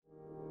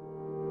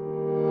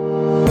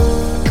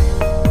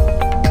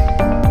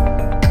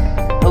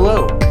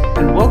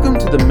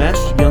the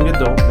Mesh Young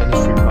Adult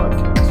Ministry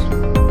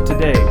Podcast.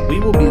 Today, we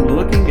will be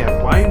looking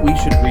at why we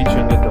should reach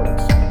young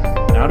adults.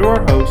 Now to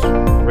our host,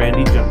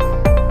 Randy Jump.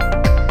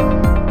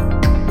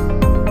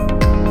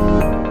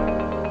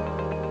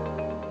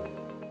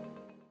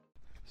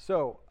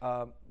 So,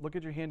 look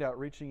at your handout,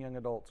 Reaching Young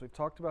Adults. We've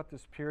talked about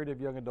this period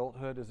of young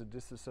adulthood as a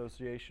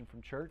disassociation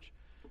from church.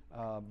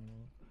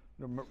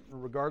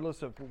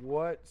 Regardless of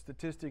what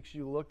statistics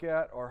you look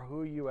at or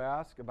who you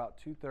ask, about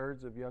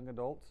 2/3 of young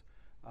adults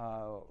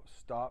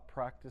stop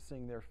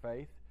practicing their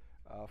faith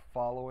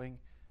following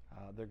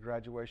their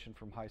graduation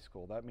from high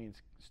school. That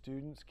means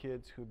students,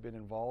 kids who've been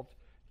involved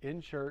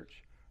in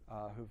church,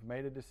 who've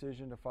made a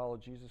decision to follow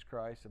Jesus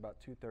Christ,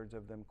 about 2/3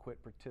 of them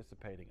quit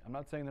participating. I'm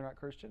not saying they're not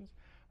Christians.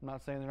 I'm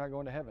not saying they're not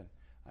going to heaven.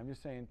 I'm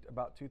just saying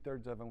about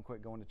 2/3 of them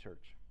quit going to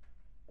church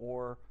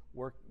or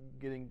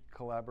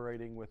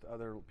collaborating with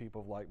other people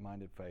of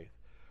like-minded faith.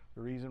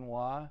 The reasons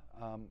why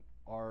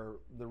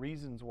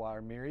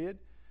are myriad,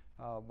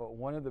 but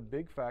one of the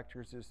big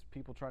factors is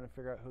people trying to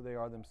figure out who they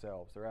are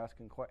themselves. They're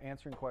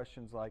answering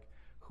questions like,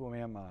 who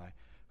am I?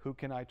 Who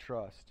can I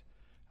trust?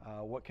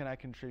 What can I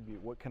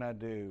contribute? What can I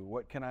do?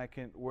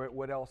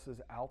 What else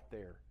is out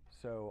there?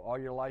 So all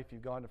your life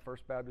you've gone to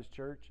First Baptist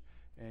Church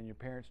and your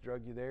parents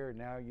drug you there, and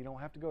now you don't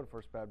have to go to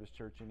First Baptist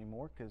Church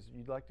anymore because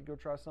you'd like to go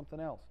try something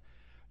else.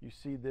 You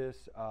see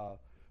this,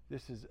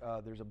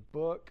 there's a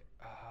book,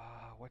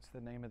 what's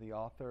the name of the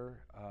author?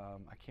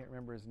 I can't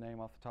remember his name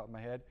off the top of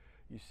my head.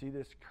 You see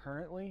this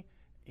currently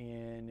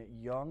in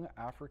young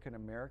African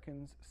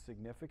Americans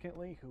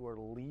significantly who are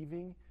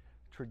leaving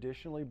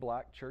traditionally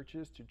black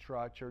churches to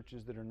try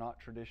churches that are not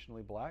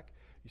traditionally black.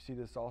 You see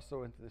this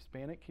also in the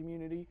Hispanic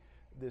community.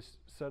 This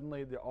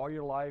suddenly, all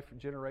your life,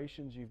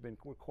 generations, you've been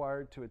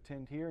required to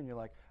attend here, and you're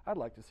like, I'd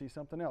like to see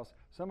something else.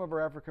 Some of our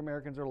African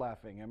Americans are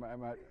laughing.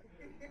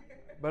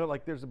 But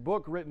like, there's a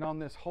book written on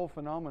this whole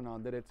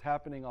phenomenon that it's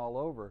happening all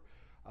over,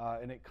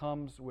 and it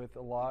comes with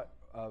a lot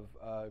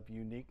of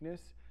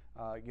uniqueness.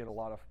 You get a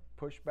lot of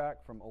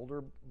pushback from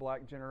older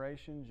black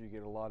generations. You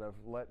get a lot of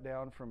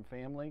letdown from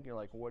family. You're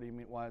like, what do you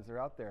mean? Why is there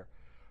out there?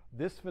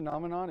 This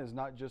phenomenon is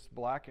not just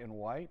black and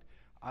white.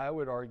 I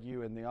would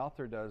argue, and the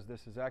author does,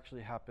 this has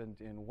actually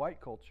happened in white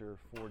culture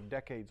for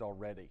decades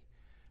already.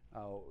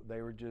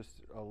 They were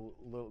just a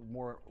little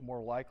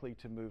more likely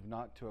to move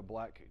not to a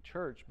black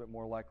church, but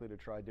more likely to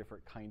try a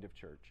different kind of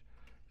church.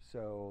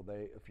 So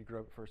if you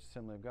grew up at First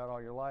Assembly of God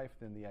all your life,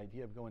 then the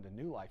idea of going to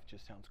New Life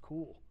just sounds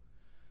cool.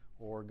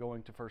 Or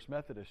going to First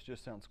Methodist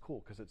just sounds cool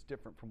because it's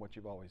different from what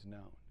you've always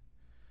known.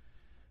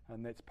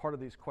 And that's part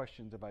of these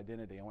questions of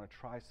identity. I want to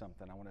try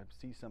something. I want to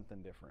see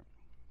something different.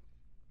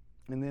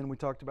 And then we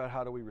talked about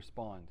how do we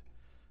respond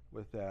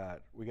with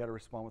that. We got to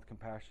respond with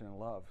compassion and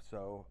love.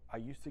 So I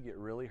used to get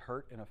really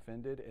hurt and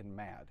offended and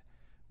mad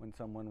when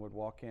someone would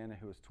walk in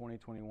who was 20,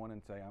 21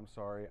 and say, I'm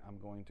sorry, I'm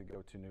going to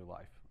go to New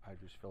Life. I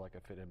just feel like I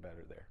fit in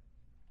better there.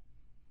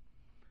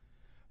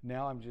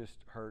 Now I'm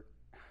just hurt.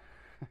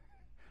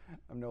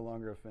 I'm no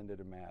longer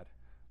offended and mad.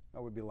 I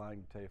would be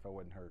lying to tell you if I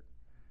wasn't hurt.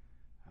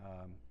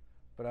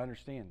 But I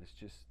understand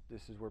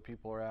this is where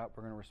people are at.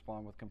 We're going to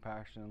respond with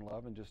compassion and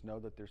love, and just know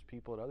that there's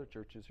people at other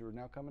churches who are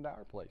now coming to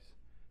our place.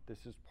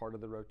 This is part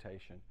of the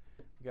rotation.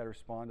 We got to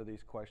respond to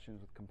these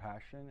questions with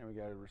compassion, and we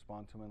got to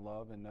respond to them in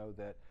love, and know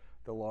that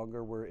the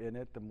longer we're in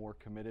it, the more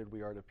committed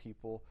we are to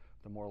people,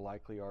 the more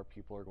likely our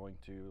people are going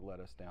to let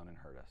us down and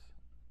hurt us.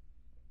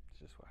 It's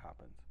just what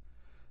happens.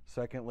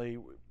 Secondly,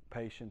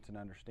 patience and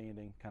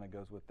understanding kind of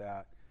goes with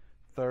that.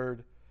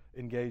 Third,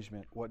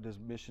 engagement. What does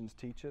missions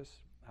teach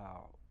us?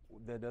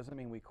 That doesn't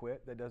mean we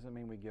quit. That doesn't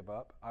mean we give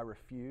up. I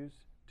refuse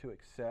to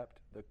accept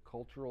the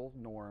cultural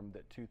norm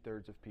that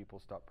 2/3 of people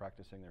stop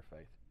practicing their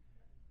faith.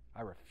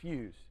 I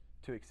refuse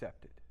to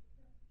accept it.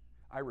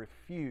 I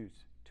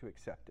refuse to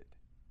accept it.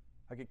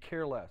 I could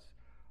care less.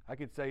 I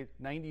could say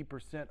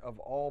 90% of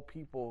all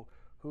people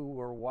who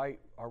were white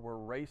were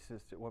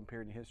racist at one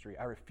period in history.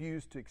 I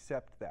refuse to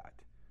accept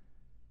that.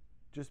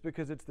 Just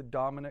because it's the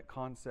dominant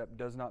concept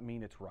does not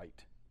mean it's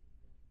right.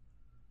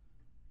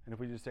 And if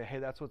we just say, hey,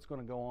 that's what's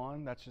going to go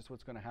on, that's just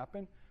what's going to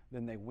happen,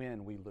 then they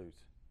win, we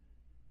lose.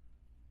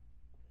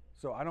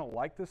 So I don't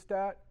like the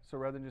stat, so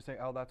rather than just say,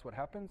 oh, that's what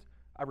happens,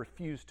 I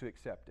refuse to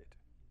accept it.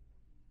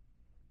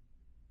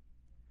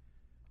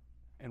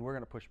 And we're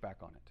going to push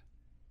back on it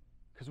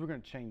because we're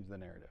going to change the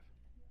narrative.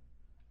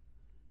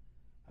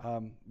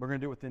 We're going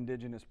to do it with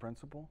indigenous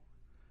principle.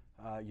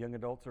 Young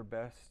adults are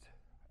best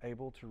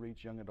able to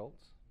reach young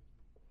adults.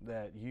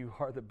 That you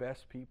are the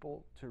best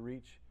people to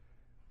reach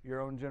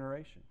your own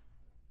generation.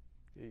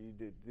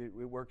 It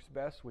works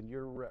best when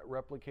you're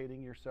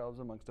replicating yourselves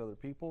amongst other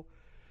people.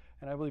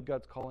 And I believe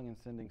God's calling and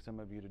sending some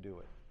of you to do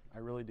it. I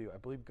really do. I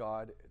believe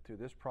God, through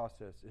this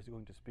process, is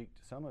going to speak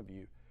to some of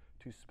you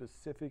to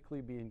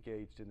specifically be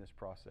engaged in this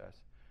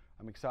process.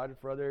 I'm excited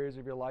for other areas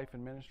of your life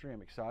and ministry.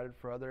 I'm excited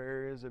for other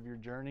areas of your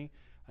journey.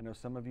 I know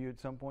some of you at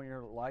some point in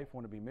your life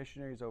want to be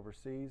missionaries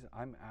overseas.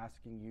 I'm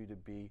asking you to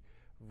be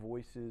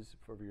voices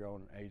for your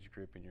own age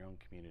group in your own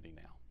community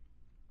now.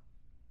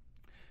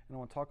 And I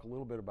want to talk a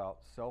little bit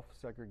about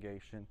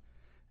self-segregation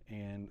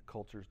and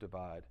culture's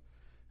divide.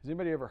 Has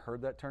anybody ever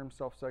heard that term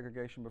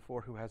self-segregation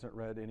before who hasn't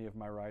read any of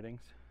my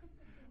writings?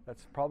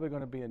 That's probably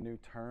going to be a new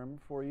term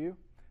for you,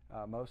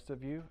 most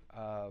of you.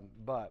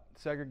 But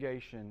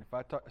segregation, if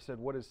I said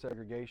what is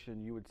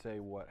segregation, you would say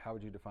what? How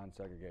would you define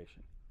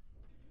segregation?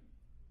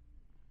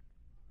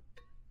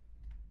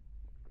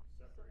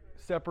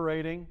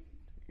 Separating.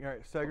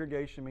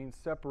 Segregation means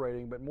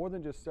separating, but more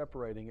than just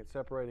separating, it's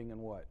separating in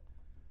what?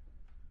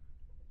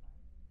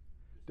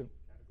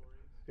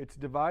 It's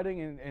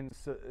dividing and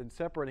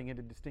separating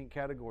into distinct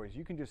categories.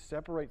 You can just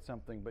separate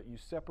something, but you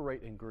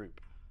separate in group.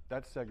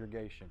 That's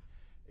segregation.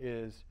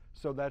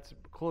 So that's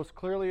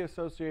clearly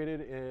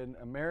associated in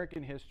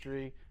American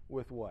history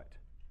with what?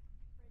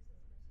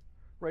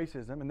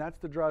 Racism, and that's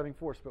the driving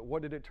force. But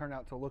what did it turn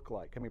out to look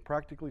like? I mean,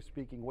 practically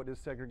speaking, what does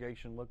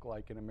segregation look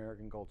like in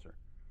American culture?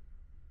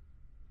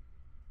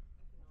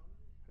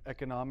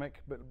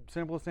 Economic, but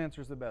simplest answer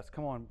is the best.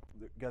 Come on,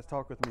 guys,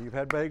 talk with me. You've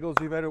had bagels,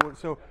 you've had it.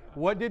 So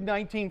what did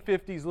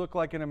 1950s look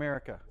like in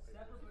America?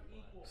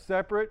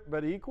 Separate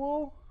but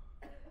equal?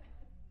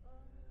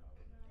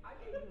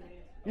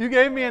 You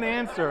gave me an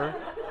answer.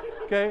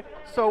 Okay,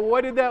 so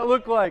what did that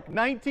look like?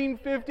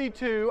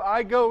 1952,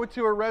 I go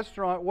to a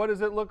restaurant. What does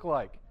it look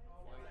like?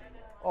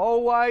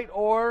 All white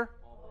or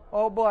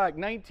all black.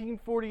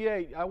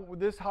 1948,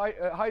 this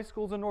high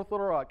school's in North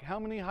Little Rock. How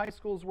many high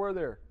schools were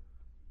there?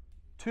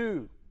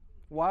 2.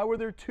 Why were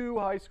there 2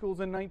 high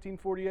schools in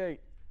 1948?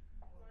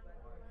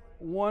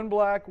 1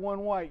 black, 1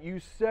 white. You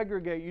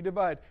segregate, you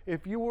divide.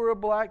 If you were a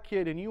black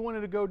kid and you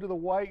wanted to go to the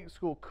white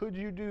school, could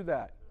you do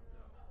that?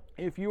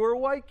 If you were a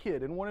white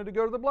kid and wanted to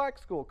go to the black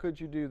school,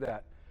 could you do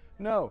that?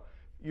 No.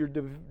 You're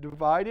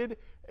divided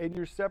and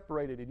you're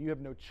separated and you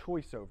have no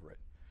choice over it.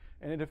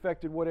 And it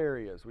affected what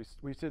areas?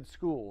 We said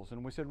schools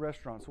and we said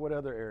restaurants. What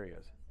other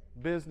areas?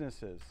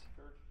 Businesses.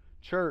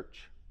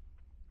 Church.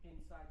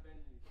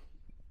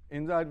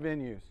 Inside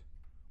venues.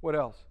 What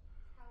else?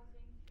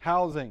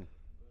 Housing.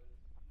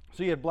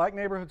 So you had black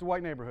neighborhoods,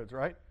 white neighborhoods,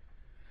 right?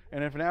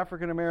 And if an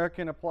African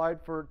American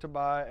applied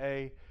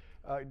to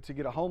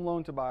get a home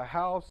loan to buy a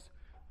house,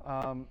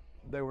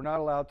 they were not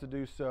allowed to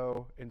do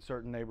so in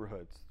certain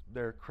neighborhoods.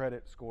 Their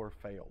credit score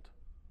failed,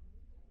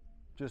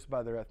 just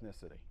by their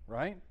ethnicity,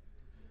 right?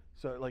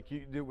 So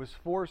it was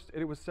forced.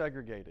 It was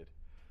segregated.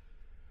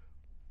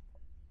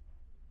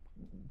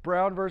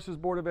 Brown versus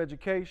Board of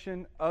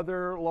Education,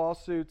 other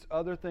lawsuits,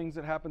 other things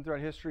that happen throughout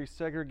history,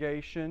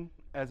 segregation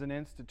as an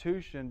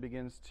institution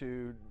begins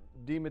to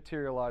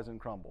dematerialize and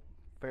crumble.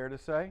 Fair to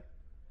say?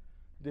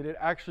 Did it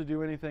actually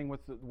do anything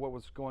with what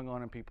was going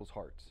on in people's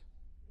hearts?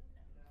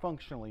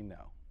 Functionally,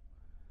 no.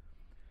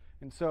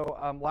 And so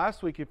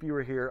last week, if you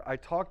were here, I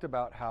talked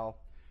about how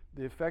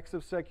the effects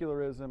of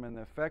secularism and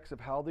the effects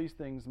of how these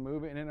things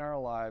move in our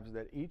lives,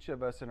 that each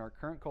of us in our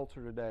current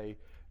culture today,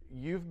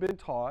 you've been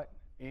taught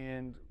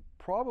and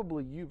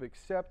probably you've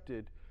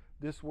accepted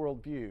this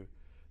worldview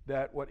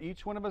that what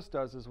each one of us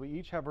does is we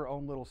each have our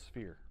own little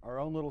sphere, our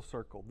own little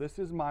circle. This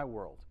is my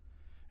world,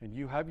 and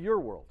you have your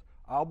world.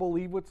 I'll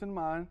believe what's in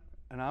mine,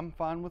 and I'm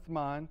fine with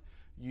mine.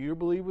 You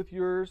believe with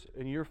yours,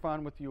 and you're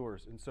fine with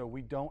yours. And so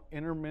we don't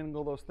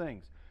intermingle those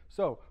things.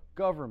 So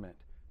government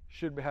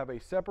should have a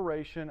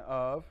separation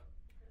of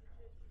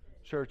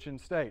church and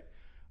state.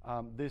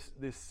 This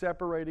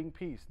separating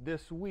piece.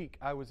 This week,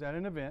 I was at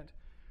an event.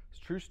 It's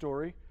a true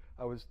story.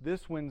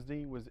 This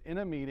Wednesday was in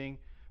a meeting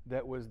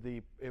that was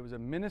it was a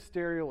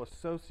ministerial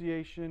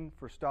association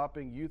for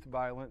stopping youth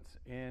violence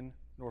in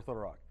North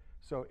Little Rock.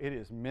 So it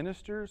is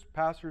ministers,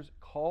 pastors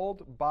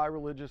called by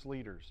religious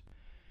leaders.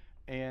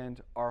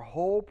 And our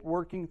whole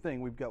working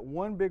thing, we've got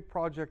one big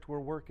project we're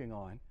working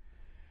on.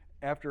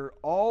 After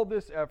all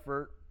this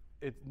effort,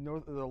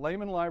 the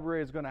Lehman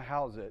Library is going to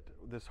house it.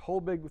 This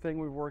whole big thing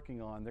we're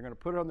working on, they're going to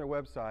put it on their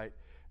website.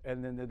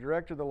 And then the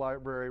director of the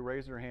library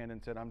raised her hand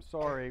and said, I'm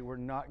sorry, we're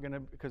not going to,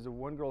 because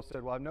one girl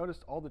said, well, I've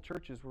noticed all the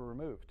churches were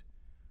removed.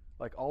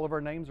 Like all of our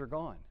names are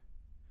gone.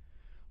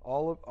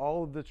 All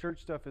of the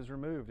church stuff is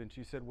removed. And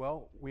she said,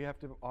 well, we have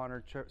to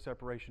honor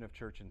separation of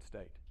church and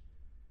state.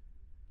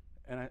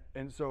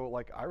 And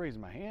so I raised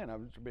my hand. I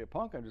was to be a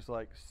punk. I'm just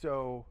like,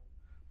 so,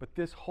 but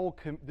this whole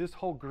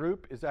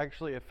group is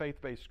actually a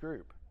faith-based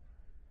group.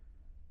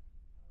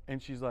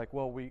 And she's like,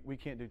 well, we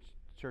can't do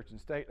church and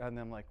state. And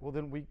I'm like, well,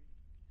 then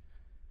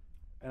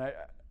and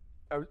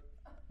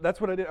that's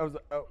what I did. I was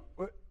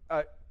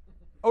like,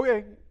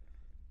 okay.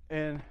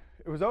 And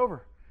it was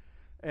over.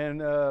 And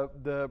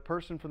the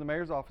person from the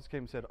mayor's office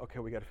came and said, okay,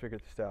 we got to figure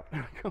this out.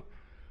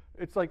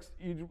 It's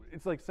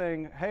like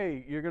saying,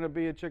 hey, you're going to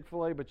be at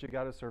Chick-fil-A, but you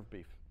got to serve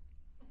beef.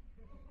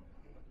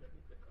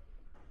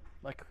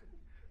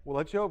 We'll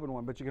let you open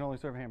one, but you can only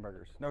serve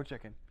hamburgers, no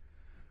chicken.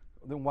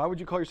 Then why would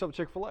you call yourself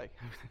Chick-fil-A?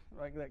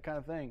 Like that kind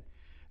of thing.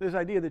 This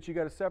idea that you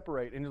got to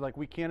separate, and you're like,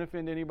 we can't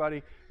offend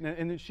anybody.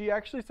 And then she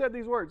actually said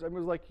these words. I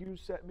was like, you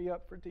set me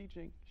up for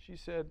teaching. She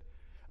said,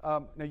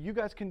 now you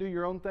guys can do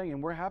your own thing,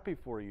 and we're happy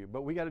for you,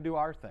 but we got to do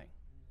our thing.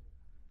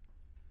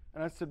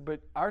 And I said, but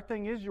our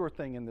thing is your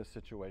thing in this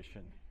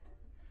situation.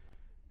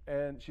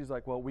 And she's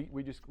like, well, we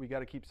got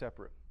to keep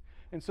separate.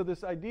 And so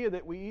this idea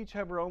that we each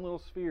have our own little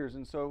spheres,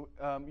 and so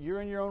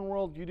you're in your own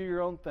world, you do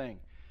your own thing.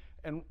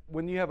 And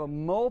when you have a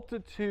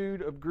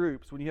multitude of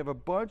groups, when you have a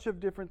bunch of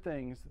different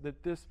things,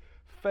 that this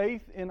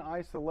faith in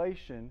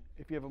isolation,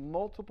 if you have a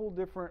multiple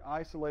different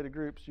isolated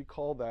groups, you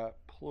call that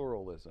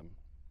pluralism.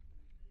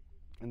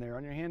 And there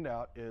on your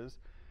handout is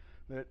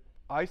that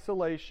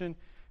isolation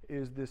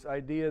is this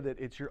idea that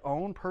it's your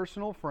own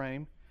personal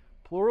frame.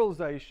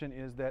 Pluralization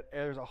is that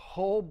there's a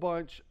whole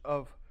bunch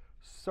of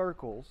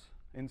circles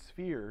and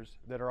spheres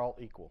that are all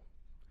equal.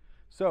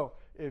 So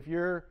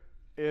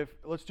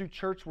let's do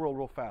church world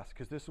real fast,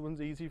 because this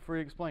one's easy for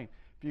you to explain.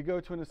 If you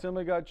go to an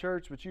Assembly of God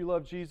church but you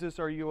love Jesus,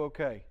 are you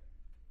okay?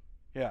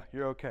 Yeah,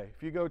 you're okay.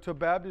 If you go to a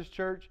Baptist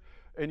church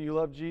and you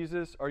love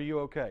Jesus, are you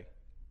okay?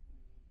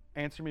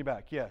 Answer me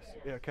back. Yes.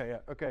 Yeah, okay.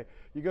 Yeah. Okay.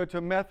 You go to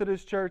a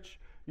Methodist church,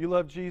 you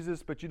love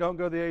Jesus, but you don't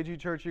go to the AG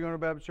church, you go to a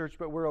Baptist church,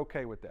 but we're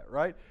okay with that,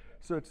 right?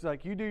 So it's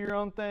like you do your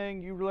own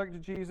thing, you relate to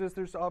Jesus,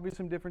 there's obviously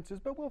some differences,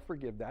 but we'll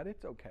forgive that.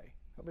 It's okay.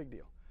 No big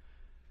deal.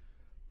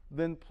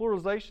 Then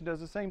pluralization does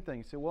the same thing.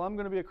 You say, well, I'm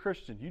going to be a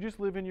Christian. You just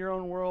live in your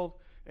own world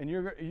and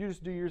you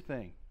just do your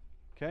thing.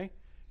 Okay?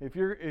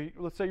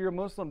 Let's say you're a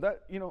Muslim,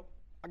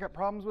 I got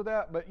problems with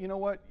that, but you know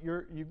what?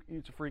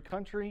 It's a free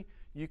country.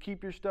 You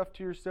keep your stuff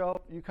to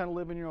yourself. You kind of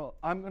live in your own.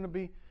 I'm going to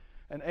be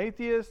an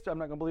atheist. I'm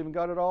not going to believe in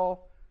God at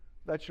all.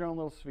 That's your own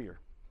little sphere.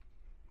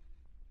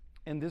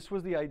 And this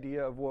was the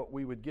idea of what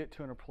we would get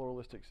to in a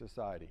pluralistic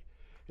society,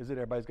 is that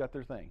everybody's got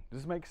their thing.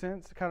 Does this make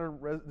sense?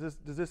 Does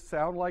this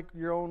sound like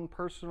your own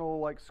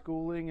personal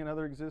schooling and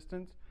other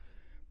existence?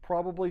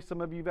 Probably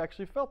some of you have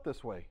actually felt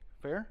this way.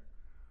 Fair?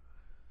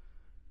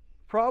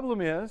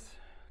 Problem is,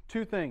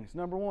 two things.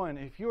 Number one,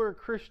 if you're a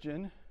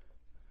Christian,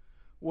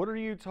 what are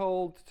you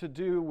told to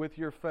do with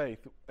your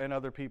faith and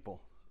other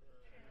people?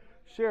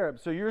 Share it.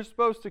 So you're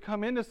supposed to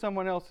come into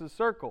someone else's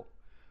circle.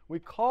 We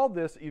call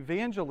this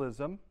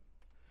evangelism.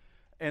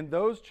 And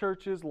those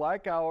churches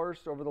like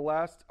ours over the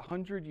last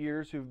 100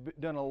 years who've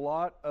done a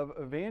lot of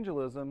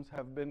evangelism,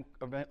 have been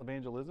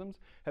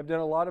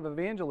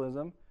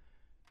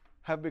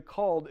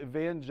called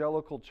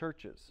evangelical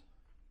churches.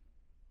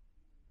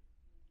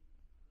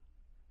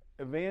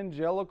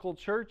 Evangelical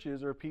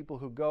churches are people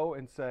who go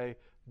and say,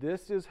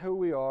 this is who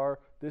we are,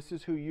 this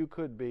is who you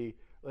could be,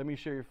 let me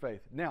share your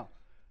faith. Now,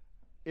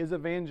 is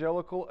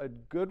evangelical a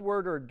good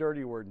word or a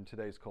dirty word in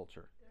today's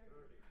culture?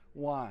 Dirty.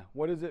 Why?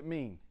 What does it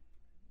mean?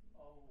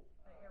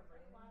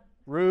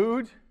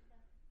 Rude.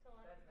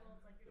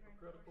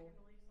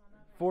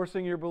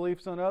 Forcing your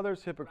beliefs on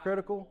others.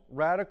 Hypocritical.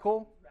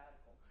 Radical.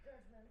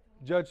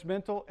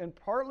 Judgmental. And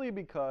partly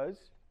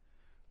because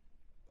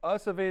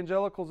us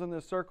evangelicals in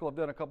this circle have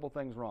done a couple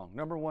things wrong.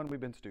 Number one, we've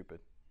been stupid.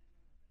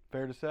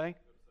 Fair to say?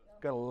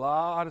 Got a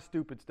lot of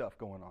stupid stuff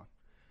going on.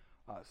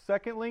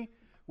 Secondly,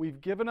 we've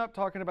given up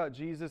talking about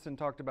Jesus and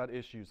talked about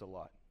issues a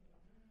lot.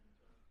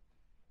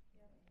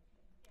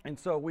 And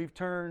so we've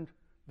turned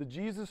the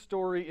Jesus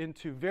story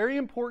into very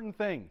important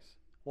things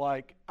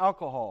like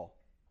alcohol.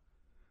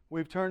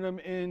 We've turned them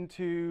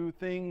into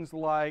things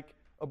like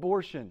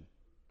abortion.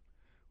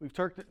 We've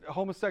turned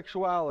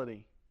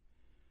homosexuality.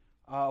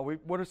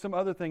 What are some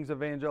other things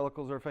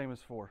evangelicals are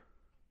famous for?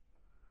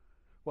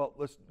 Well,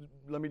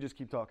 let me just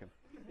keep talking.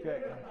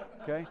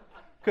 Okay?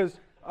 Because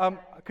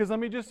let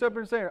me just step in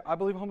and say, I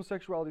believe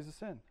homosexuality is a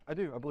sin. I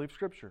do. I believe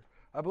Scripture.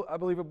 I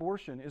believe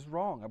abortion is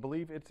wrong. I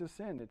believe it's a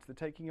sin. It's the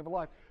taking of a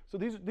life. So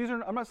these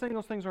are. I'm not saying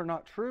those things are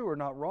not true or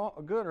not wrong,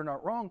 or good or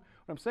not wrong.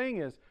 What I'm saying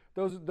is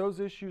those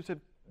issues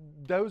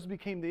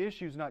became the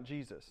issues, not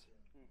Jesus.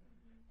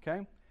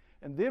 Okay.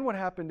 And then what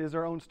happened is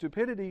our own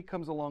stupidity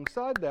comes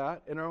alongside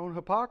that, and our own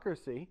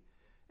hypocrisy,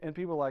 and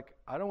people are like,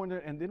 I don't want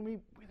to. And then we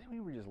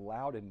were just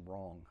loud and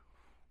wrong.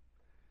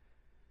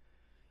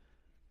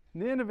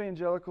 And then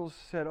evangelicals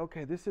said,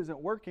 okay, this isn't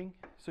working.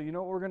 So you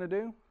know what we're going to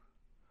do?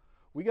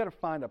 We got to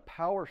find a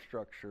power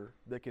structure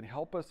that can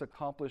help us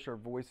accomplish our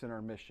voice and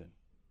our mission.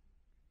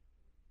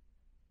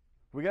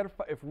 We got to.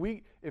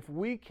 If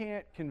we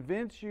can't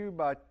convince you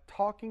by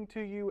talking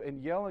to you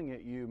and yelling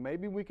at you,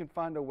 maybe we can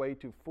find a way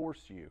to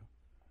force you.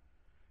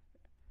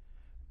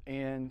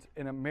 And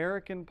in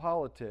American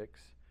politics,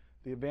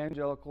 the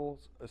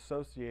evangelicals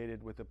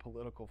associated with a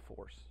political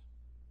force.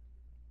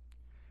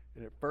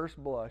 And at first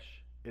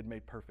blush, it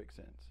made perfect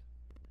sense.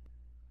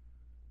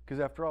 Because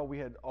after all, we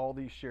had all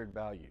these shared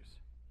values.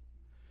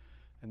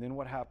 And then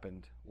what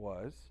happened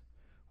was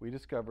we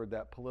discovered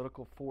that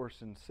political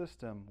force and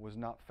system was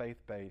not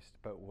faith-based,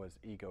 but was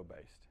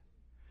ego-based.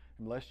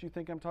 Unless you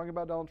think I'm talking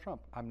about Donald Trump,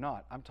 I'm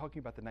not. I'm talking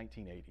about the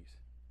 1980s.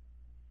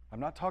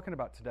 I'm not talking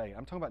about today.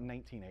 I'm talking about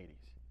 1980s.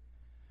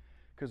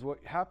 Because what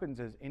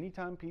happens is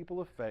anytime people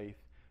of faith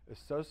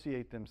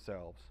associate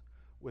themselves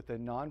with a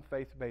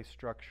non-faith-based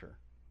structure,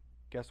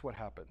 guess what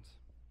happens?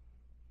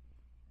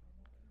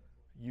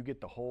 You get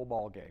the whole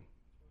ball game.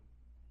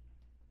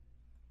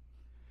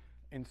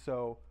 And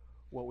so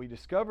what we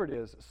discovered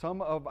is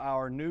some of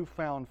our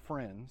newfound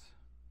friends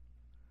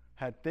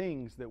had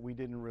things that we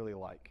didn't really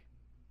like.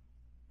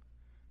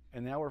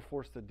 And now we're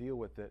forced to deal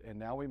with it, and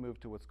now we move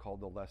to what's called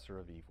the lesser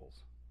of evils.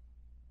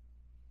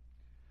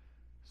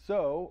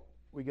 So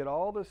we get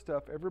all this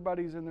stuff.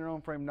 Everybody's in their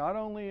own frame. Not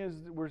only is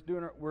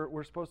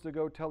we're supposed to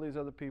go tell these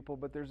other people,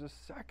 but there's a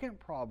second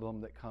problem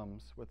that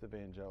comes with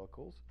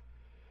evangelicals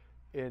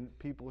and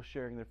people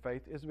sharing their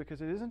faith is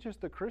because it isn't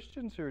just the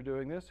Christians who are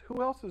doing this.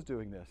 Who else is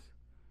doing this?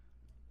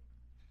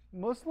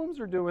 Muslims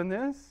are doing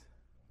this.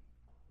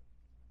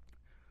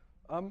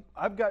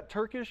 I've got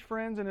Turkish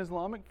friends and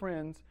Islamic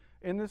friends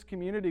in this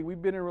community.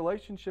 We've been in a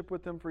relationship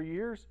with them for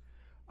years.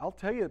 I'll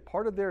tell you,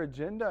 part of their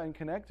agenda in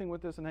connecting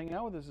with us and hanging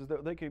out with us is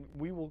that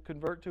we will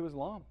convert to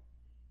Islam.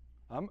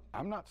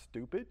 I'm not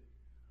stupid.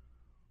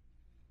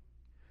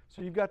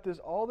 So you've got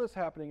all this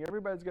happening.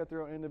 Everybody's got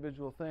their own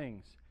individual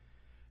things.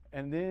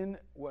 And then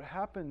what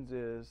happens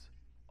is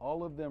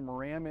all of them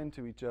ram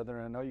into each other.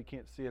 And I know you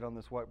can't see it on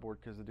this whiteboard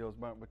because the deal's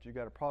burnt, but you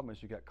got a problem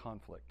is you got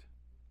conflict.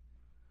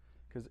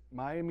 Because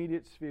my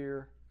immediate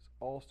sphere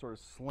all sort of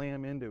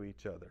slam into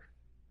each other.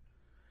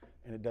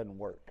 And it doesn't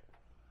work.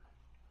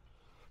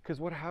 Because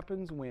what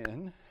happens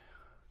when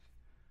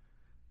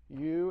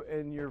you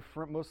and your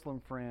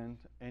Muslim friend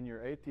and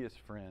your atheist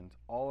friend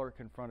all are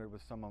confronted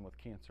with someone with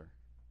cancer?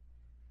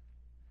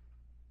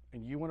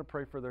 And you want to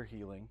pray for their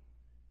healing.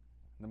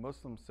 And the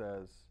Muslim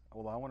says,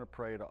 well, I want to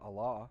pray to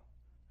Allah.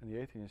 And the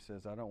atheist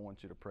says, I don't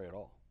want you to pray at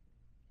all.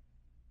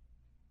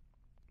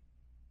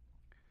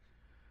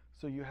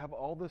 So you have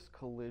all this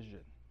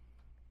collision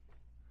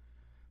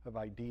of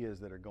ideas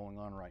that are going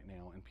on right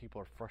now, and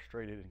people are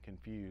frustrated and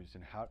confused.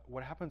 And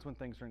what happens when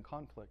things are in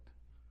conflict?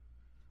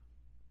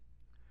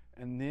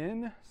 And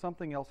then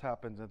something else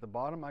happens. At the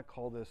bottom, I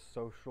call this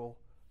social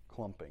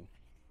clumping.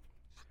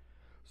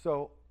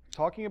 So,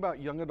 talking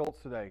about young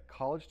adults today,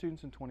 college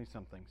students and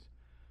 20-somethings,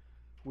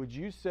 would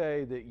you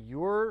say that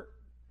your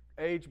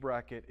age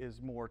bracket is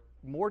more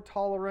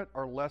tolerant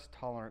or less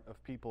tolerant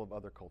of people of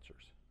other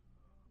cultures?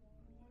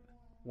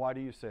 Why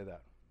do you say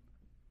that?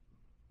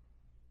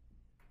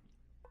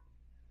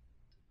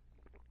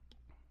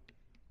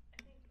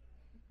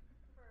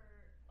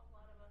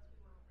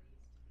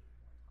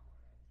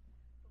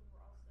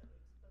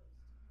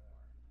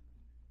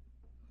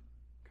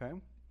 Okay.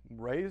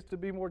 Raised to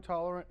be more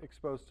tolerant,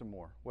 exposed to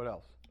more. What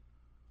else?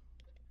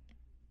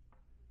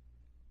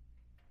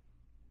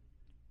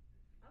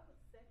 I was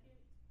second,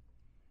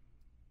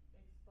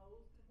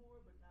 exposed to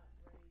more, but not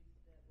raised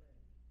that way.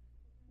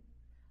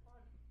 Well,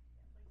 like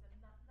I said,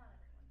 not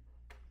everyone.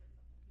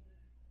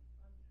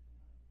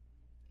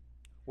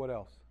 What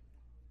else?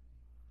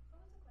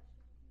 What was the question?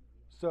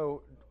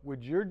 So,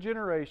 would your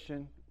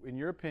generation, in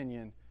your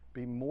opinion,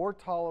 be more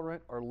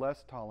tolerant or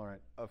less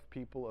tolerant of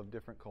people of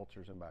different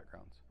cultures and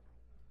backgrounds?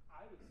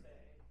 I would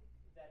say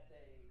that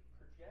they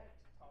project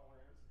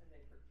tolerance and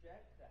they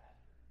project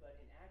that, but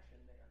in action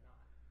they are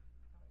not.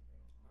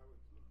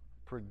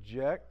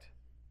 Project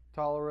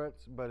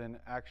tolerance, but in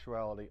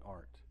actuality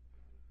aren't.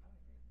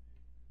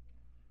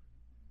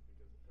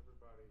 Because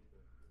everybody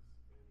that is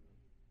in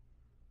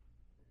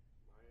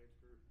my age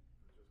group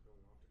is just going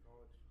off to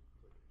college,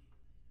 cliquish.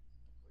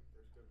 Like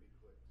there's going to be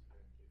cliques,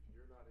 and if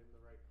you're not in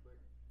the right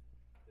clique,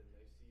 then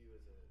they see you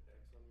as an X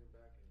on your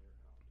back and you're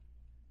out.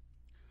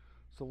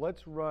 So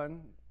let's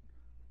run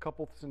a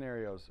couple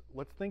scenarios.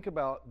 Let's think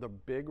about the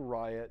big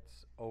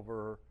riots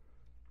over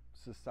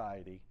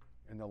society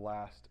in the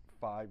last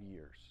 5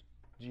 years,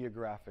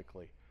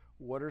 geographically.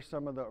 What are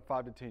some of the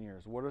 5 to 10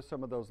 years? What are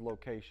some of those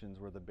locations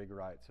where the big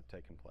riots have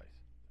taken place?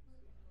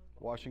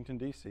 Washington,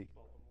 D.C.,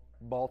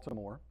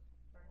 Baltimore.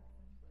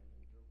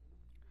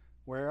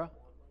 Where?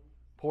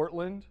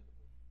 Portland.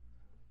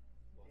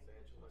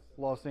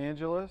 Los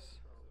Angeles.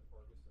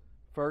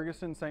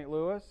 Ferguson, St.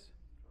 Louis.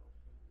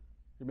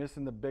 You're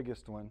missing the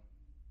biggest one,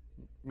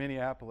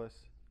 Minneapolis.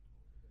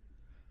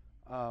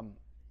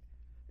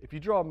 If you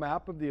draw a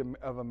map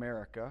of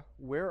America,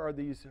 where are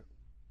these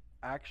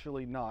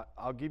actually not?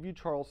 I'll give you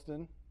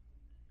Charleston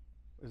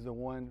is the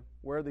one.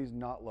 Where are these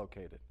not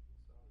located?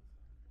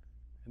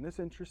 Isn't this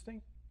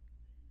interesting?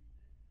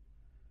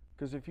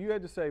 Because if you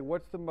had to say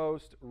what's the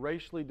most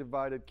racially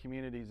divided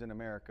communities in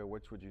America,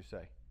 which would you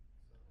say?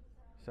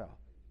 South.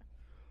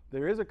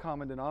 There is a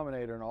common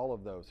denominator in all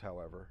of those,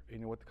 however. You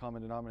know what the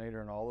common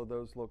denominator in all of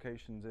those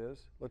locations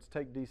is? Let's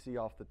take D.C.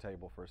 off the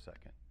table for a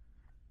second.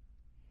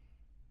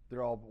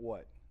 They're all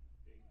what?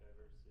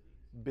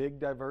 Big,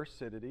 diverse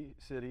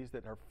cities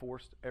that are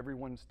forced,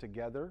 everyone's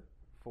together,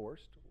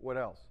 forced. What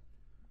else?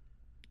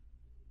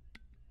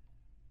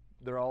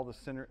 They're all the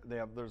center,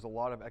 there's a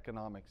lot of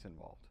economics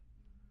involved.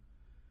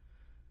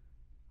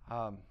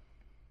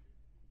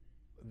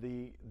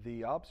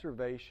 The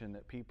observation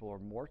that people are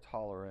more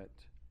tolerant,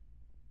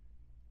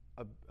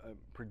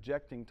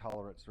 projecting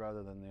tolerance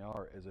rather than they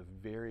are, is a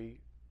very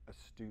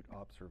astute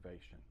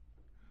observation.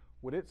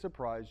 Would it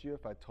surprise you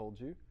if I told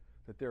you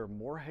that there are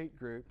more hate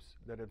groups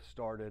that have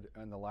started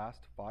in the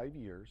last 5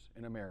 years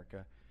in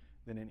America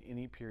than in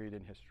any period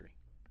in history?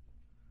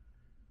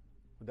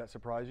 Would that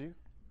surprise you?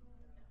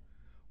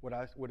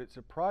 Would it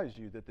surprise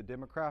you that the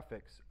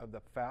demographics of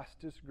the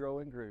fastest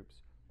growing groups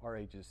are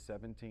ages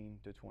 17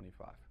 to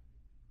 25?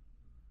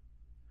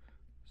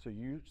 So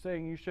you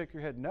saying you shake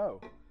your head no.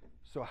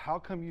 So how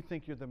come you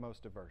think you're the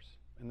most diverse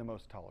and the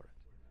most tolerant?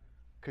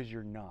 because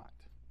you're not.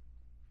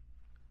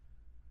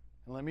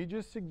 And let me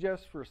just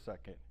suggest for a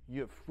second,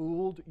 you have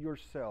fooled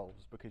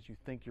yourselves because you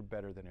think you're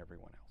better than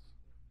everyone else.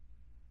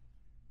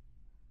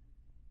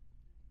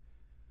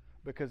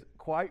 Because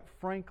quite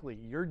frankly,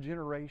 your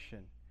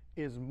generation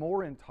is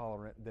more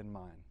intolerant than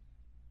mine,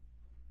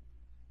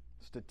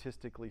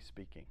 statistically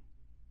speaking.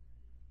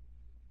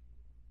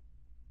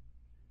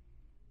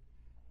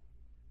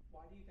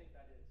 Why do you think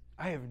that is?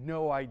 I have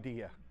no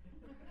idea.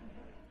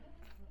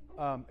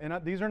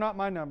 These are not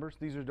my numbers.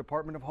 These are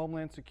Department of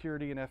Homeland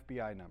Security and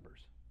FBI numbers.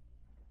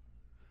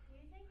 Do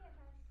you think it has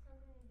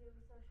something to do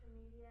with social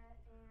media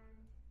and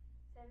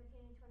 17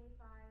 and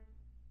 25,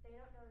 they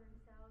don't know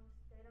themselves,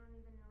 they don't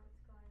even know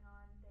what's going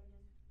on, they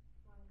just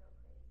want to go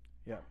crazy.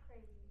 Yeah. Not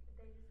crazy, but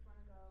they just want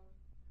to go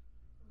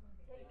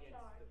take Against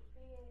charge,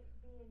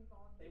 be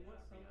involved. They in want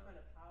something. some kind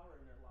of power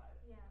in their life.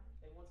 Yeah.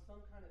 They want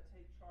some kind of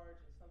take charge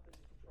and something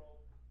to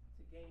control,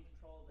 to gain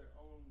control of their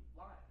own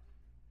lives.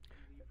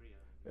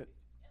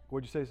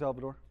 What'd you say,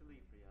 Salvador? To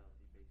leave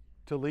reality, basically.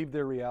 To leave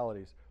their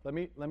realities. Let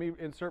me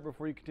insert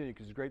before you continue,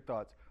 because great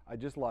thoughts. I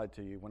just lied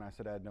to you when I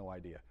said I had no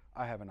idea.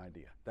 I have an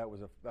idea. That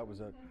was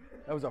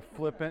a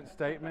flippant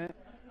statement.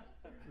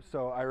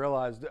 So I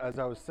realized as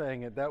I was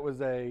saying it, that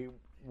was a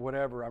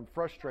whatever. I'm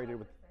frustrated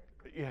with.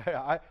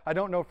 Yeah, I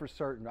don't know for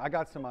certain. I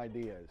got some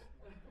ideas.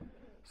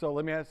 So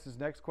let me ask this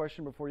next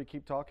question before you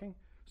keep talking.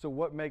 So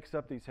what makes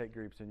up these hate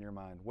groups in your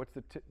mind? What's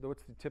the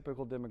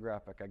typical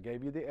demographic? I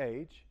gave you the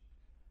age.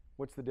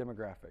 What's the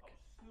demographic?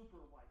 Super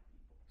white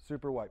people.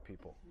 Super white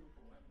people.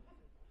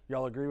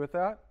 Y'all agree with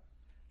that?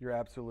 You're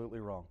absolutely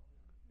wrong.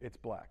 It's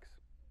blacks.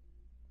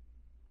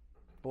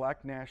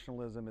 Black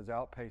nationalism is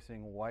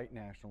outpacing white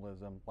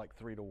nationalism like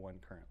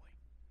 3-1 currently.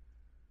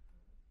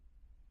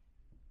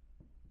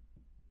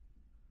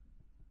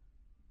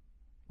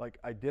 Like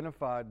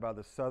identified by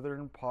the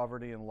Southern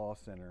Poverty and Law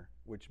Center,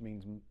 which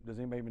means, does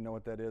anybody even know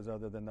what that is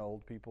other than the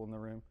old people in the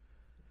room?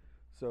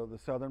 So the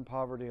Southern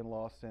Poverty and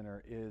Law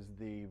Center is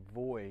the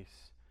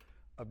voice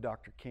of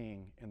Dr.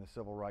 King in the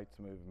civil rights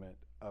movement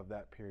of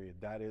that period.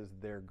 That is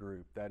their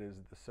group. That is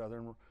the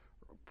Southern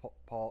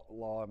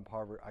Law and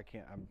Poverty.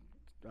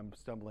 I'm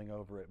stumbling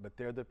over it, but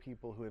they're the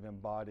people who have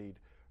embodied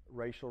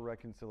racial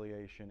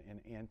reconciliation and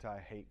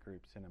anti-hate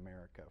groups in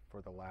America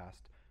for the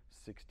last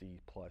 60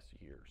 plus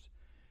years.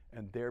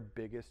 And their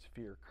biggest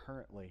fear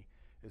currently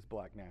is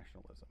black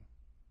nationalism.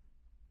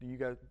 Do you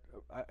guys,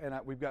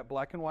 we've got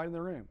black and white in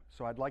the room,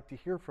 so I'd like to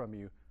hear from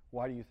you.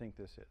 Why do you think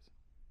this is?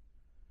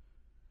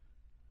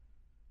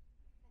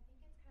 I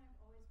think it's kind of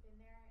always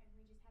been there, and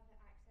we just have the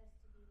access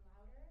to be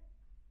louder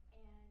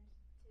and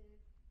to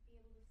be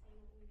able to say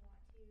what we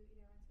want to,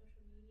 either on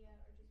social media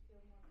or just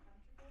feel more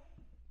comfortable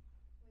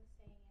with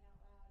saying it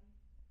out loud.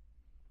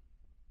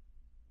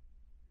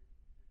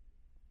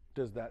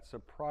 Does that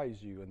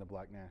surprise you in the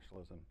black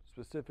nationalism,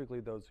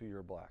 specifically those who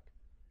are black?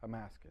 I'm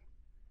asking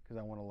because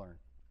I want to learn.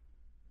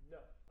 No,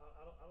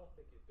 I don't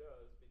think it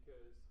does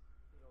because,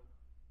 you know,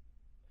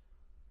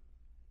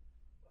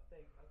 I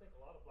think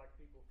a lot of black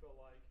people feel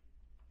like,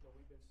 you know,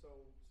 we've been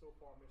so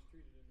far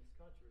mistreated in this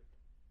country.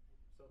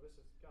 So this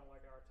is kind of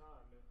like our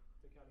time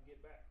to kind of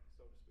get back,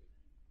 so to speak.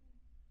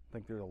 I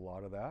think there's a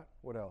lot of that.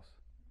 What else?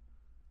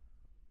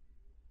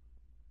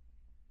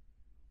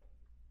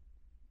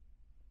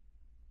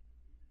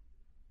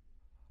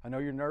 I know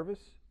you're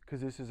nervous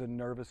because this is a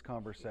nervous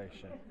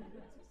conversation,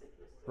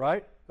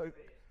 right?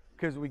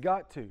 Because we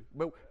got to.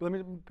 But let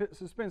me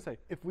suspend and say,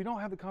 if we don't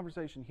have the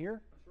conversation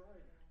here,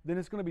 then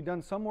it's going to be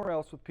done somewhere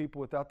else with people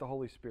without the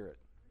Holy Spirit.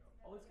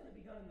 Oh, it's going to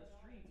be done in the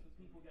streets with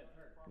people getting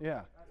hurt.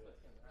 Yeah. That's what's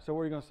going to happen. So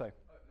what are you going to say?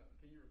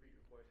 Can you repeat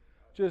your question?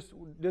 Just,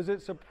 does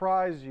it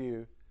surprise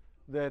you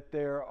that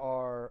there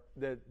are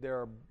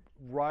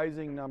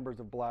rising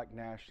numbers of black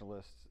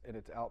nationalists and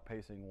it's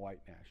outpacing white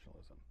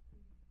nationalism?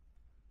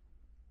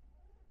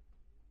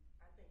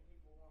 I think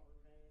people want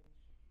revenge.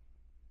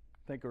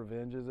 Think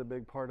revenge is a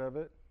big part of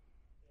it?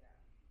 Yeah.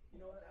 You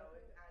know what? So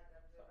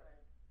I feel like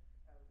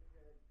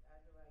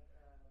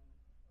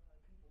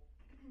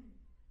people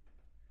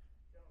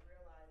don't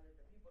realize that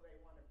the people they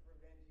want to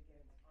revenge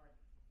against aren't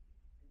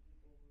the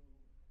people who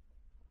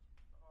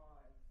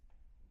cause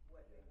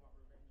what they want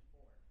revenge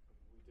for.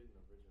 We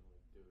didn't originally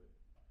do it.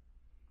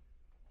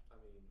 I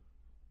mean,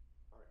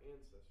 our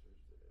ancestors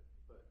did it,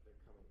 but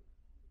they're coming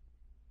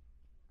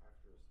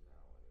after us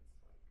now, and it's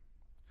like.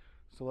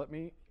 So let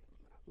me,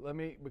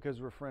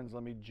 because we're friends,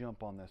 let me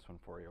jump on this one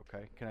for you,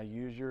 okay? Can I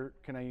use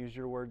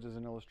your words as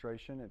an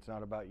illustration? It's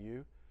not about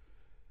you.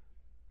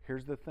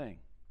 Here's the thing.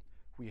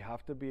 We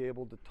have to be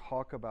able to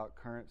talk about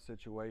current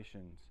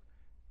situations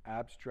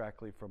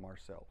abstractly from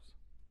ourselves.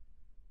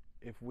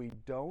 If we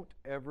don't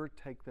ever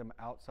take them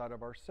outside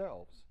of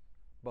ourselves,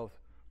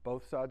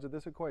 both sides of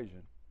this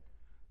equation,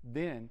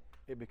 then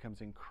it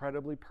becomes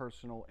incredibly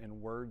personal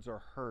and words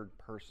are heard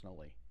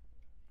personally.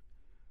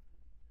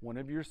 One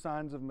of your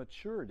signs of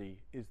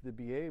maturity is to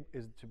be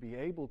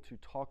able to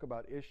talk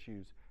about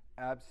issues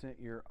absent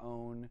your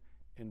own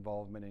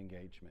involvement and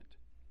engagement.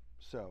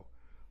 So,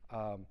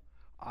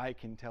 I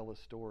can tell a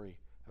story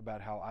about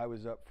how I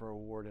was up for an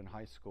award in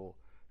high school,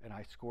 and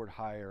I scored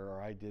higher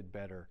or I did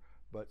better,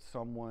 but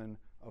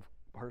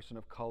person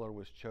of color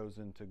was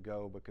chosen to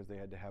go because they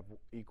had to have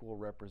equal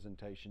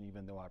representation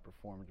even though I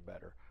performed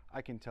better.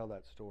 I can tell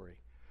that story.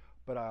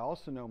 But I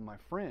also know my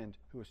friend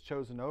who was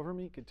chosen over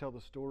me could tell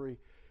the story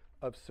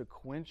of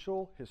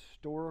sequential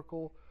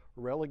historical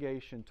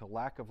relegation to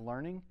lack of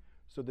learning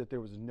so that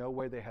there was no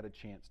way they had a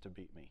chance to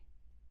beat me.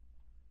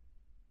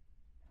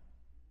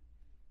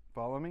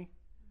 Follow me?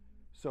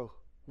 So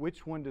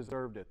which one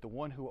deserved it? The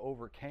one who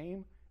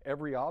overcame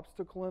every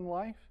obstacle in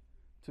life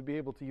to be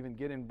able to even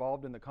get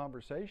involved in the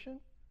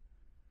conversation?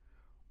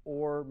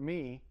 Or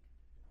me,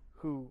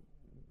 who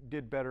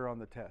did better on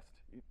the test?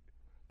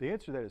 The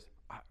answer to that is,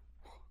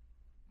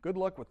 good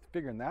luck with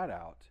figuring that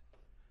out.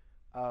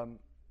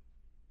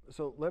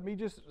 So let me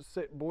just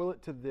boil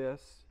it to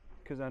this,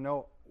 because I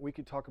know we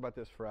could talk about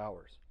this for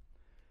hours.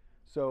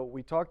 So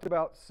we talked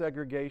about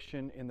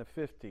segregation in the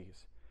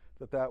 50s,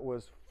 that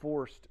was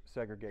forced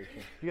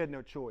segregation. You had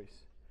no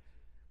choice.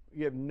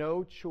 You have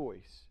no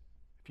choice.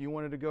 If you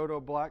wanted to go to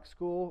a black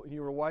school and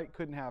you were white,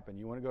 couldn't happen.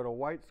 You want to go to a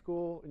white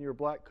school and you were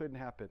black, couldn't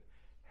happen.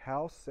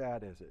 How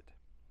sad is it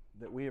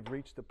that we have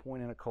reached the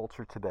point in a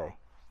culture today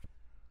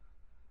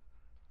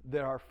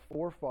that our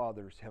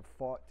forefathers have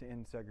fought to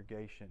end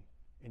segregation,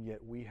 and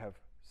yet we have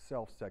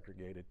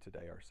self-segregated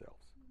today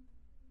ourselves?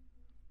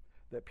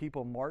 That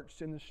people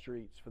marched in the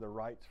streets for the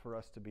rights for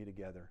us to be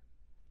together,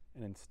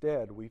 and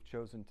instead we've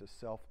chosen to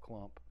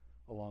self-clump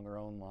along our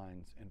own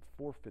lines and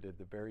forfeited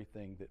the very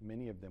thing that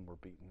many of them were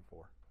beaten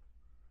for.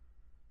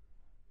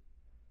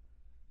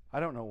 I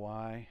don't know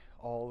why,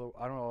 I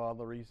don't know all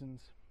the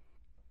reasons.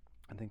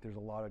 I think there's a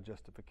lot of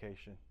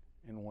justification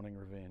in wanting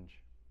revenge.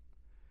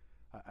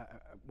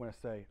 When I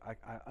say I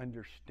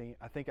understand,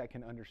 I think I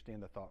can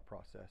understand the thought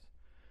process.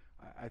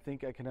 I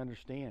think I can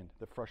understand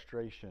the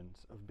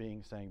frustrations of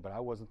saying, but I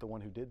wasn't the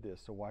one who did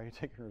this, so why are you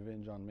taking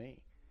revenge on me?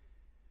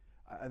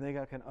 I think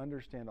I can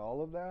understand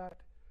all of that,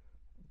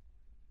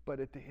 but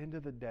at the end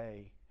of the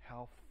day,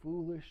 how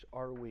foolish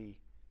are we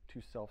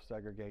to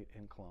self-segregate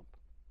and clump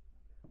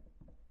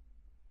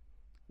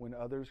when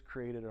others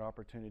created an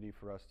opportunity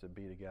for us to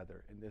be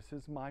together? And this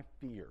is my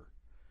fear.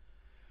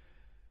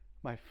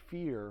 My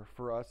fear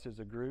for us as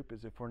a group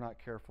is if we're not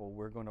careful,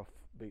 we're going to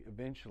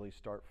eventually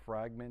start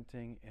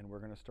fragmenting, and we're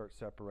going to start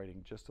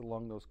separating just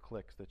along those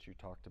cliques that you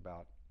talked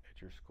about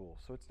at your school.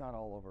 So it's not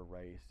all over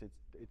race,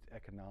 it's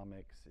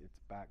economics, it's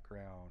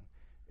background,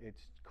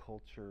 it's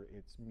culture,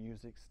 it's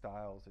music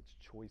styles, it's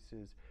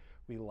choices.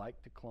 We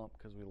like to clump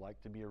because we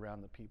like to be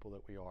around the people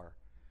that we are.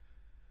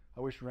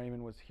 I wish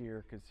Raymond was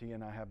here because he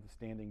and I have the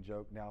standing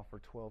joke now for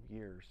 12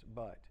 years.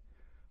 But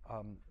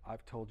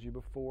I've told you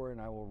before,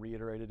 and I will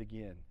reiterate it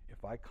again.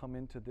 If I come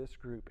into this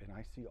group and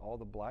I see all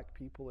the black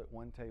people at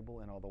one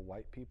table and all the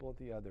white people at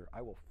the other,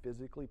 I will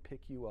physically pick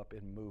you up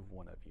and move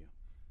one of you.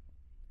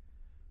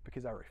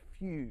 Because I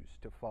refuse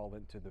to fall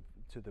into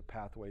the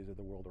pathways of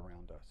the world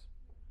around us.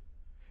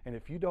 And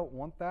if you don't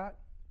want that,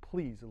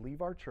 please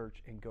leave our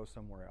church and go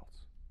somewhere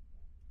else.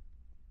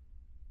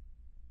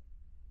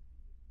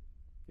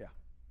 Yeah.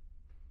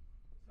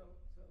 So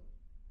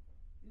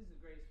this is a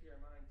great fear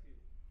of mine too,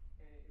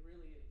 and it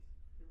really is.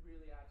 It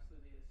really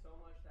absolutely is. So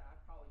much that I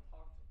probably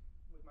talked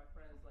with my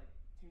friends like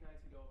 2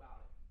 nights ago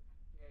about it.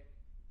 Okay,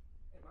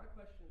 and my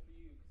question for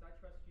you, because I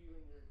trust you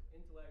and your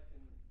intellect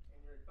and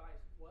your advice,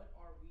 what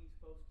are we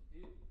supposed to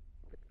do?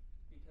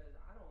 Because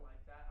I don't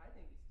like that. I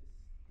think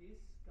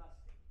it's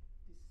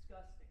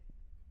disgusting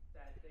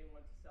that they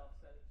want to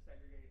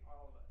self-segregate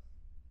all of us,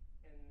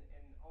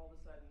 and all of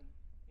a sudden,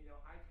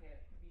 I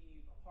can't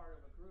be a part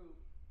of a group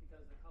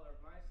because of the color of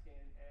my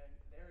skin, and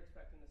they're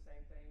expecting the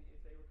same thing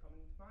if they were coming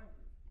to my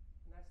group.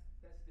 And that's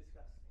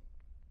disgusting.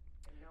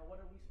 And now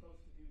what are we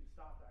supposed to do to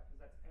stop that?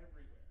 Because that's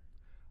everywhere.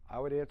 I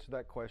would answer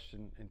that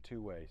question in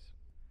 2 ways.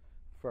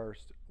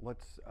 First,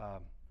 let's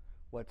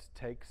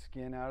take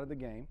skin out of the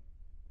game,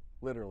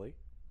 literally,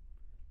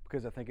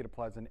 because I think it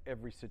applies in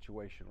every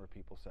situation where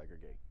people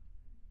segregate.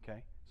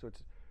 Okay? So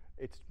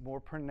it's more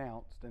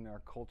pronounced in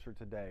our culture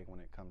today when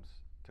it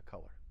comes to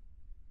color.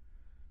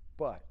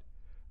 But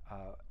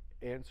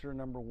answer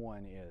number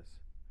 1 is,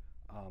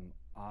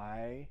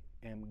 I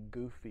am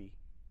goofy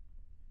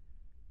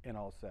in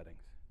all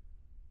settings.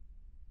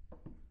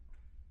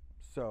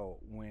 So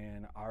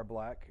when our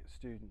black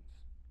students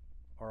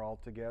are all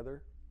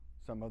together,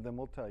 some of them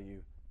will tell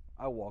you,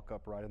 I walk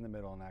up right in the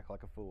middle and act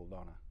like a fool,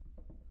 don't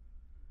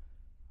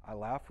I? I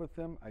laugh with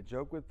them, I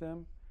joke with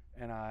them,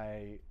 and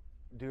I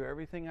do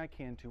everything I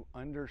can to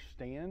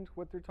understand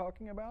what they're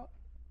talking about.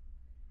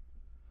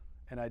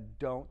 And I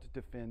don't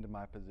defend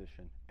my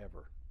position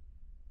ever.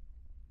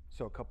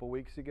 So a couple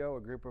weeks ago,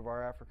 a group of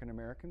our African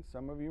Americans,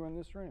 some of you in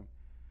this room,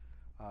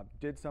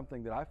 did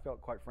something that I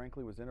felt, quite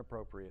frankly, was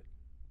inappropriate.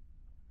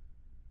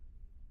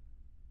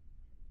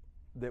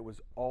 That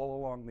was all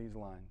along these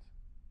lines.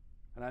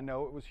 And I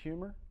know it was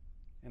humor,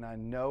 and I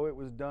know it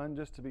was done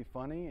just to be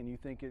funny, and you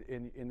think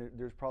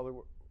there's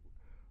probably,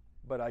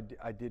 but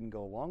I didn't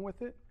go along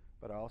with it,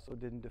 but I also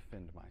didn't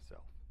defend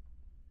myself.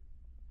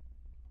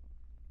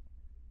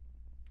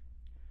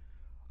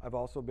 I've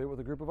also been with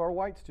a group of our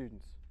white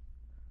students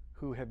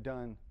who have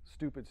done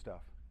stupid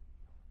stuff.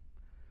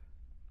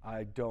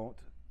 I don't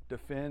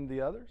defend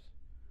the others,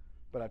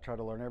 but I try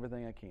to learn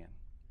everything I can.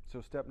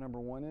 So step number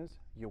one is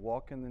you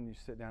walk in and you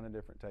sit down at a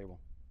different table.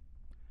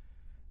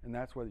 And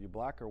that's whether you're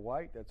black or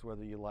white, that's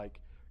whether you like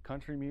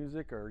country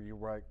music or you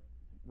like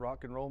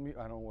rock and roll music,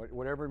 I don't know,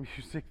 whatever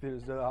music that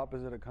is the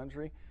opposite of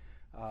country.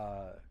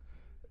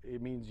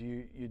 It means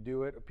you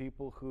do it,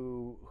 people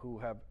who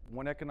have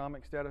one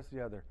economic status or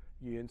the other,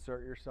 you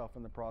insert yourself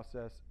in the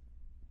process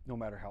no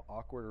matter how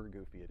awkward or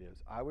goofy it is.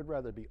 I would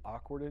rather be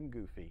awkward and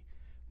goofy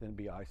than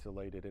be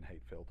isolated and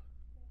hate-filled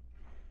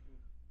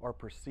or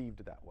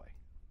perceived that way.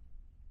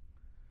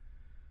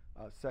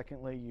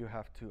 Secondly, you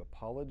have to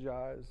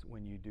apologize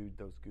when you do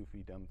those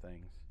goofy, dumb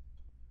things.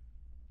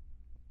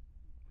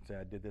 Say,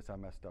 I did this, I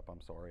messed up,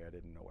 I'm sorry, I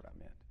didn't know what I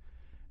meant.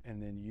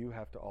 And then you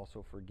have to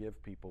also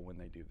forgive people when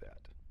they do that.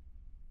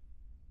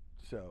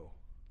 So,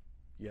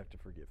 you have to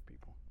forgive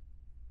people.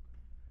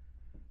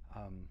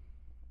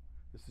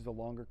 This is a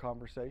longer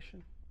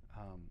conversation.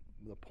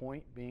 The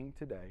point being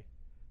today,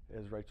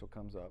 as Rachel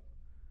comes up,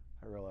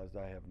 I realized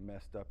I have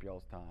messed up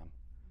y'all's time.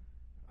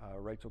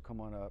 Rachel,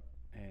 come on up,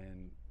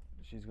 and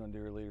she's going to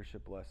do her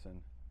leadership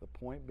lesson. The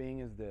point being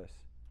is this.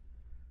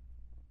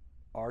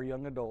 Our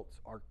young adults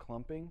are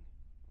clumping,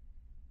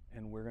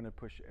 and we're going to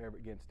push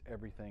against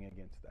everything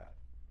against that.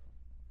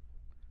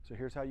 So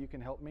here's how you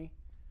can help me.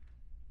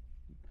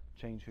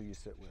 Change who you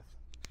sit with.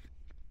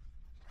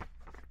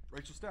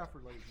 Rachel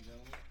Stafford, ladies and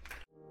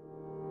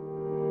gentlemen.